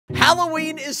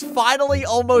Halloween is finally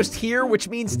almost here, which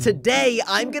means today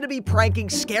I'm going to be pranking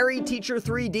Scary Teacher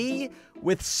 3D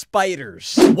with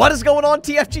spiders. What is going on,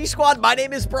 TFG Squad? My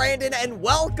name is Brandon, and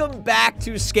welcome back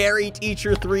to Scary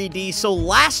Teacher 3D. So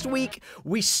last week,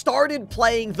 we started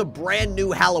playing the brand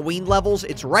new Halloween levels.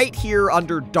 It's right here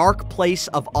under Dark Place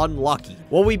of Unlucky.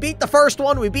 Well, we beat the first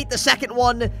one, we beat the second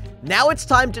one. Now it's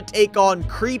time to take on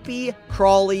Creepy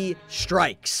Crawly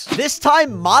Strikes. This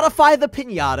time, modify the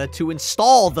piñata to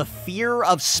install the fear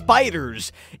of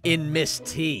spiders in Miss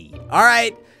T. All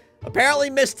right. Apparently,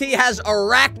 Miss T has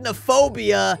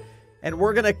arachnophobia, and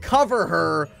we're gonna cover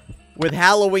her with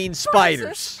Halloween spiders.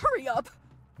 Francis, hurry up!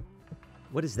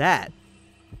 What is that?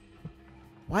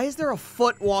 Why is there a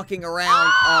foot walking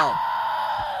around? Oh,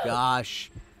 gosh.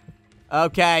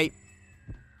 Okay.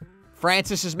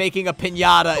 Francis is making a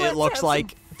piñata, it looks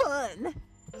like. Fun.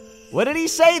 What did he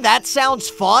say? That sounds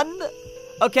fun?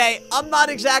 Okay, I'm not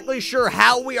exactly sure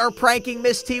how we are pranking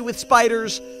Miss T with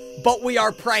spiders, but we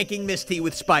are pranking Miss T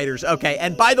with spiders. Okay,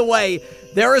 and by the way,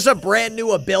 there is a brand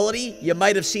new ability. You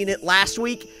might have seen it last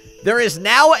week. There is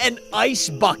now an ice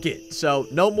bucket. So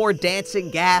no more dancing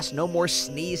gas, no more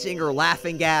sneezing or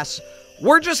laughing gas.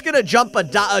 We're just gonna jump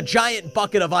a giant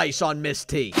bucket of ice on Miss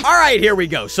T. All right, here we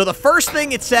go. So the first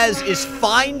thing it says is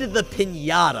find the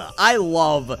piñata. I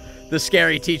love the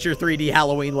Scary Teacher 3D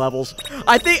Halloween levels.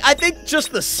 I think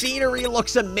just the scenery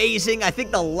looks amazing. I think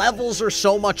the levels are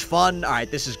so much fun. All right,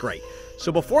 this is great.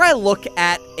 So before I look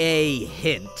at a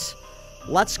hint,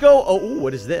 let's go. Oh,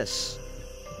 what is this?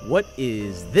 What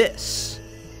is this?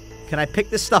 Can I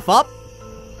pick this stuff up?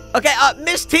 Okay,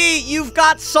 Miss T, you've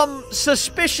got some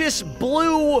suspicious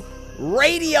blue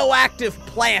radioactive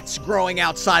plants growing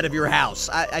outside of your house.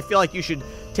 I feel like you should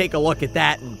take a look at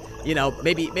that and, you know,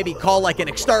 maybe call like an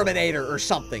exterminator or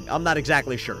something. I'm not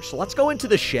exactly sure. So let's go into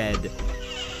the shed.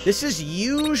 This is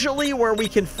usually where we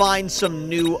can find some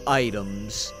new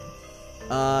items.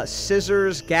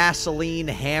 Scissors, gasoline,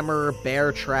 hammer,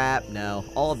 bear trap. No,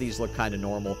 all of these look kind of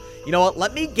normal. You know what?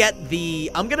 Let me get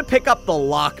the... I'm going to pick up the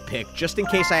lockpick just in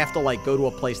case I have to, like, go to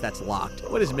a place that's locked.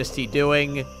 What is Miss T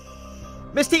doing?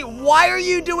 Miss T, why are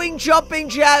you doing jumping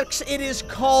jacks? It is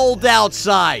cold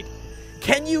outside.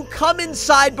 Can you come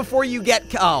inside before you get...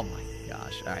 Oh, my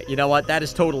gosh. All right, you know what? That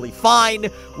is totally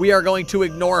fine. We are going to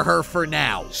ignore her for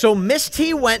now. So Miss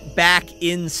T went back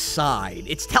inside.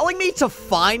 It's telling me to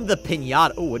find the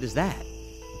piñata. Oh, what is that?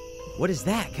 What is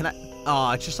that? Can I...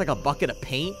 Oh, it's just like a bucket of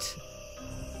paint.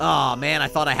 Oh, man, I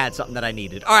thought I had something that I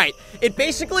needed. All right, it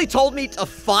basically told me to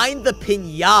find the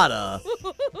piñata,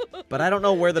 but I don't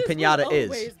know where the piñata is.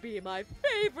 Always be my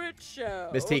favorite show.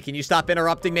 Miss T, can you stop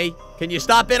interrupting me? Can you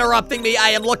stop interrupting me? I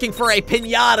am looking for a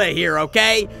piñata here,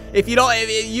 okay? If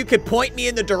you could point me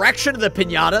in the direction of the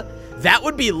piñata, that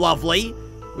would be lovely.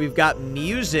 We've got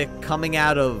music coming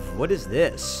out of... What is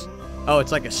this? Oh,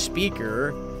 it's like a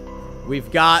speaker.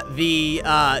 We've got the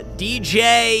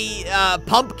DJ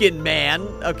Pumpkin Man.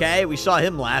 Okay, we saw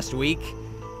him last week.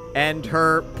 And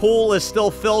her pool is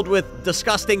still filled with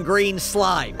disgusting green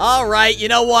slime. All right, you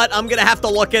know what? I'm going to have to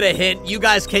look at a hint. You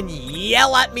guys can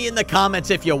yell at me in the comments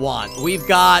if you want. We've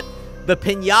got the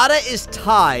piñata is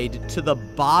tied to the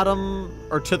bottom,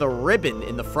 or to the ribbon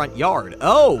in the front yard.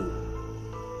 Oh.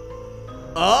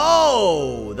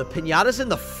 Oh, the piñata's in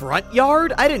the front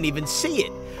yard? I didn't even see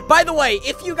it. By the way,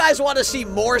 if you guys want to see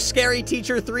more Scary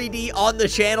Teacher 3D on the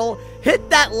channel, hit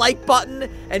that like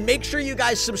button and make sure you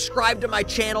guys subscribe to my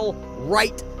channel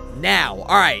right now.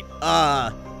 All right,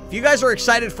 if you guys are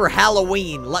excited for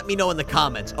Halloween, let me know in the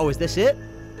comments. Oh, is this it?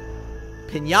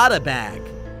 Piñata bag.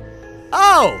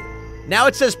 Oh, now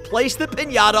it says place the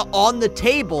piñata on the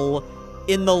table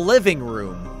in the living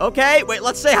room. Okay, wait,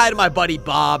 let's say hi to my buddy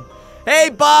Bob. Hey,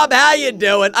 Bob, how you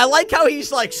doing? I like how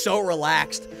he's, like, so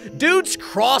relaxed. Dude's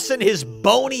crossing his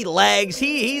bony legs.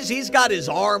 He's got his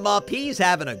arm up. He's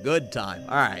having a good time.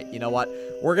 All right, you know what?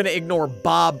 We're going to ignore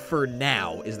Bob for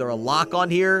now. Is there a lock on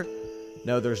here?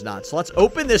 No, there's not. So let's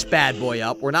open this bad boy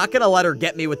up. We're not going to let her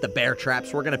get me with the bear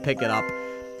traps. We're going to pick it up.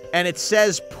 And it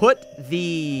says put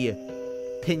the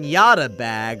piñata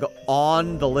bag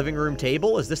on the living room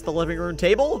table. Is this the living room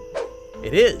table?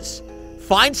 It is.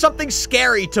 Find something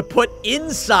scary to put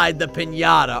inside the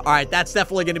piñata. All right, that's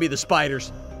definitely going to be the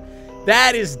spiders.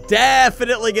 That is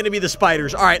definitely going to be the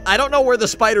spiders. All right, I don't know where the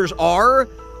spiders are,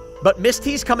 but Miss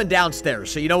T's coming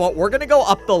downstairs. So you know what? We're going to go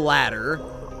up the ladder.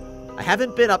 I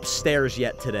haven't been upstairs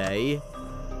yet today.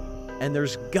 And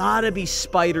there's got to be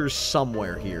spiders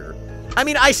somewhere here. I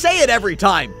mean, I say it every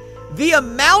time. The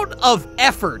amount of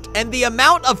effort and the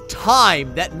amount of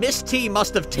time that Miss T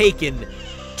must have taken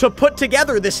to put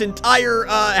together this entire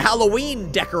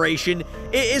Halloween decoration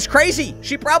is crazy.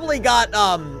 She probably got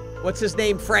what's his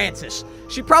name? Francis.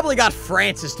 She probably got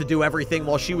Francis to do everything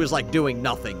while she was, like, doing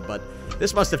nothing, but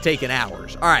this must have taken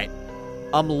hours. All right.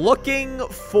 I'm looking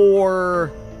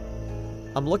for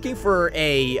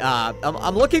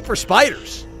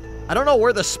spiders. I don't know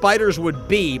where the spiders would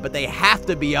be, but they have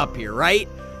to be up here, right?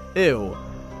 Ew.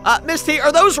 Miss T,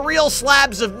 are those real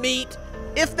slabs of meat?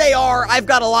 If they are, I've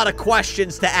got a lot of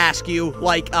questions to ask you,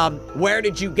 like, where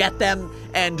did you get them,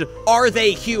 and are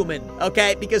they human,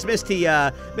 okay? Because Miss T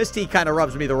kind of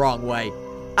rubs me the wrong way.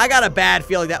 I got a bad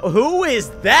feeling that, who is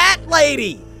that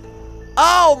lady?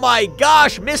 Oh my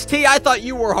gosh, Miss T, I thought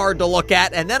you were hard to look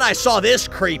at, and then I saw this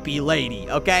creepy lady,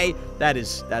 okay?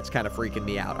 That's kind of freaking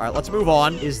me out. All right, let's move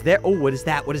on. Is there, oh, what is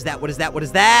that? What is that? What is that? What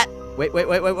is that? Wait,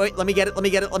 let me get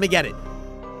it.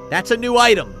 That's a new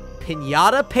item.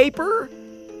 Piñata paper?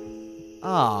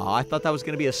 Oh, I thought that was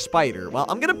going to be a spider. Well,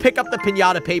 I'm going to pick up the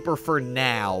piñata paper for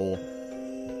now.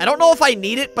 I don't know if I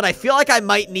need it, but I feel like I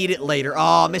might need it later.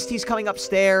 Oh, Miss T's coming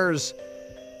upstairs.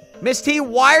 Miss T,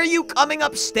 why are you coming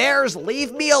upstairs?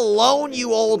 Leave me alone,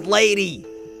 you old lady.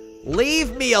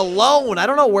 Leave me alone. I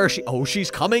don't know where she... Oh, she's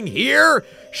coming here.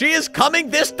 She is coming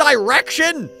this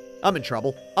direction. I'm in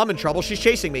trouble. She's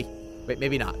chasing me. Wait,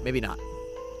 maybe not.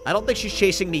 I don't think she's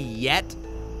chasing me yet.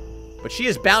 But she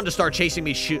is bound to start chasing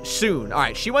me soon. All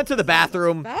right, she went to the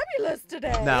bathroom. Fabulous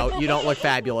today. No, you don't look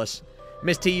fabulous.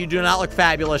 Miss T, you do not look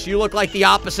fabulous. You look like the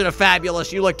opposite of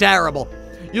fabulous. You look terrible.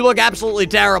 You look absolutely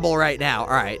terrible right now.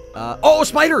 All right. Oh,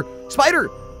 spider.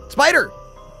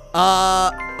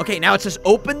 Okay, now it says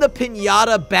open the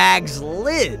piñata bag's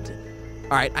lid.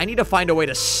 All right, I need to find a way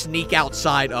to sneak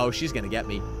outside. Oh, she's going to get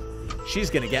me. You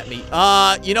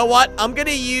know what? I'm going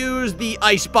to use the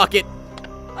ice bucket.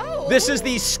 Oh. This is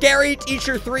the Scary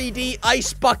Teacher 3D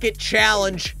Ice Bucket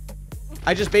Challenge.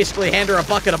 I just basically hand her a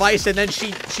bucket of ice, and then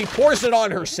she pours it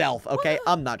on herself, okay?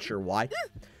 I'm not sure why.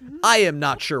 I am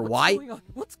not sure why.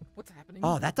 What's happening?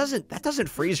 Oh, that doesn't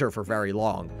freeze her for very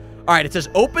long. All right, it says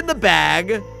open the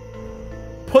bag.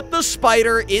 Put the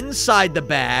spider inside the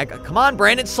bag. Come on,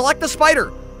 Brandon, select the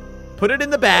spider. Put it in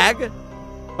the bag.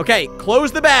 Okay,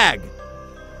 close the bag.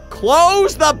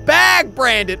 Close the bag,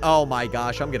 Brandon. Oh my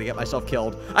gosh, I'm gonna get myself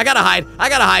killed. I gotta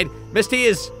hide. Miss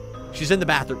T she's in the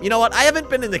bathroom. You know what? I haven't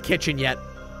been in the kitchen yet.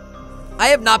 I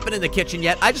have not been in the kitchen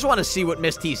yet. I just want to see what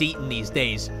Miss T's eating these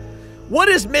days. What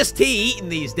is Miss T eating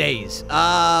these days?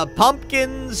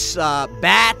 Pumpkins,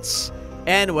 bats,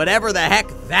 and whatever the heck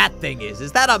that thing is.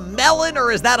 Is that a melon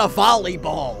or is that a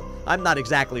volleyball? I'm not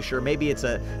exactly sure. Maybe it's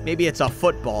a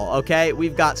football, okay?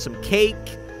 We've got some cake,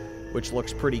 which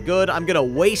looks pretty good. I'm gonna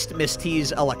waste Miss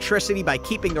T's electricity by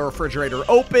keeping the refrigerator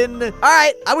open. All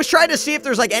right, I was trying to see if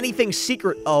there's like anything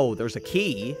secret. Oh, there's a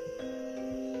key.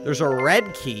 There's a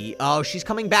red key. Oh, she's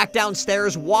coming back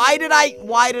downstairs. Why did I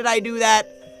do that?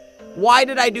 Why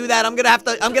did I do that? I'm gonna have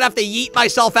to yeet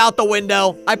myself out the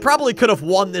window. I probably could have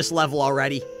won this level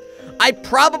already. But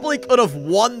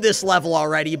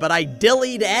I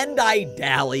dillied and I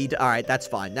dallied. All right, that's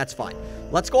fine.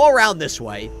 Let's go around this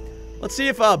way. Let's see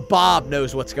if Bob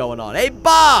knows what's going on. Hey,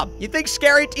 Bob, you think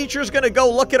Scary Teacher's gonna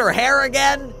go look at her hair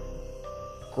again?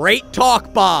 Great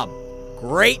talk, Bob.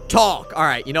 Great talk. All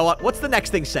right, you know what? What's the next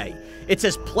thing say? It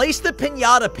says place the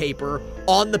piñata paper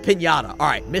on the piñata. All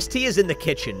right, Miss T is in the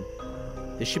kitchen.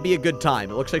 This should be a good time.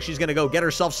 It looks like she's gonna go get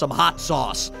herself some hot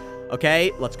sauce.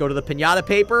 Okay, let's go to the piñata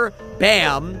paper.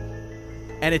 Bam.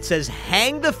 And it says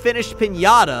hang the finished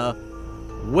piñata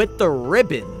with the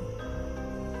ribbon.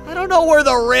 I don't know where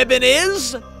the ribbon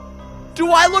is. Do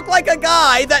I look like a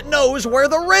guy that knows where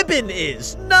the ribbon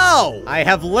is? No. I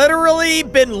have literally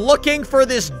been looking for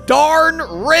this darn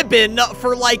ribbon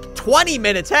for like 20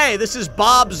 minutes. Hey, this is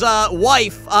Bob's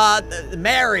wife,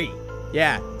 Mary.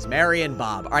 Yeah, it's Mary and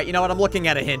Bob. All right, you know what? I'm looking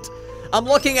at a hint.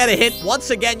 Once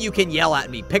again, you can yell at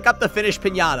me. Pick up the finished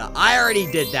piñata. I already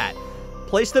did that.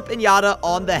 Place the piñata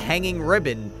on the hanging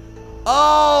ribbon.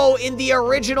 Oh, in the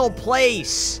original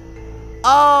place.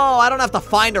 Oh, I don't have to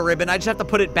find a ribbon. I just have to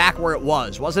put it back where it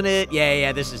was, wasn't it?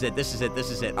 Yeah, this is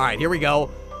it. All right, here we go.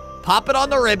 Pop it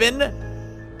on the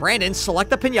ribbon. Brandon,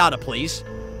 select the piñata, please.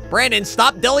 Brandon,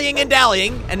 stop dillying and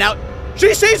dallying. And now,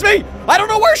 she sees me! I don't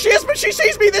know where she is, but she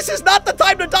sees me! This is not the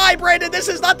time to die, Brandon! This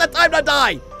is not the time to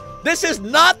die!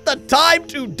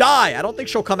 I don't think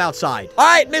she'll come outside. All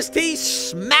right, Miss T,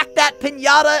 smack that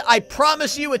piñata. I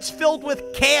promise you it's filled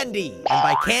with candy. And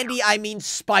by candy, I mean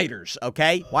spiders,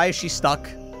 okay? Why is she stuck?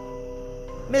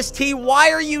 Miss T,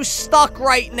 why are you stuck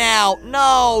right now?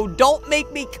 No, don't make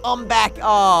me come back.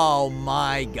 Oh,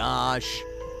 my gosh.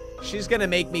 She's gonna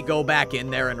make me go back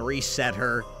in there and reset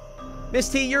her. Miss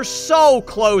T, you're so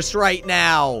close right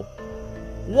now.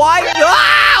 Why?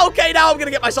 Ah! Okay, now I'm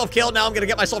gonna get myself killed. Now I'm gonna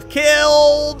get myself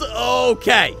killed.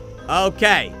 Okay.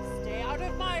 Okay. Stay out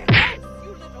of my house,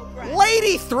 you little brat.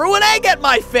 Lady threw an egg at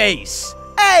my face.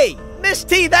 Hey, Miss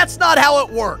T, that's not how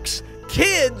it works.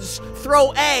 Kids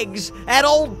throw eggs at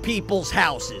old people's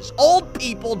houses. Old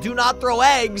people do not throw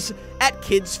eggs at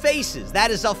kids' faces.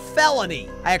 That is a felony.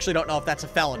 I actually don't know if that's a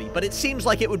felony, but it seems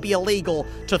like it would be illegal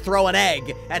to throw an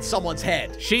egg at someone's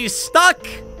head. She's stuck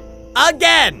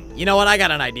again. You know what? I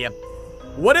got an idea.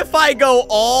 What if I go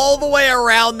all the way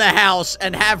around the house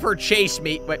and have her chase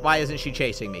me? Wait, why isn't she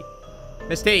chasing me?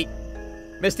 Miss T.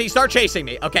 Miss T, start chasing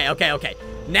me. Okay, okay, okay.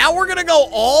 Now we're gonna go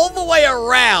all the way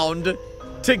around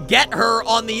to get her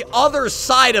on the other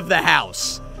side of the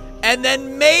house. And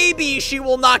then maybe she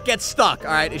will not get stuck.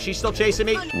 All right, is she still chasing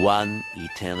me? One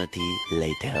eternity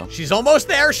later. She's almost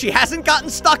there. She hasn't gotten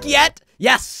stuck yet.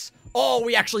 Yes. Oh,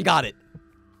 we actually got it.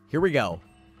 Here we go.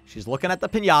 She's looking at the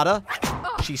piñata.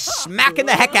 She's smacking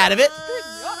the heck out of it.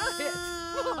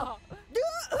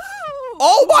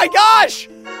 Oh my gosh!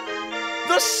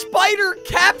 The spider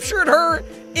captured her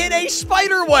in a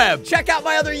spider web. Check out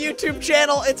my other YouTube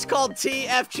channel. It's called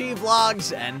TFG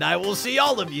Vlogs, and I will see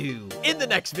all of you in the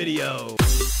next video.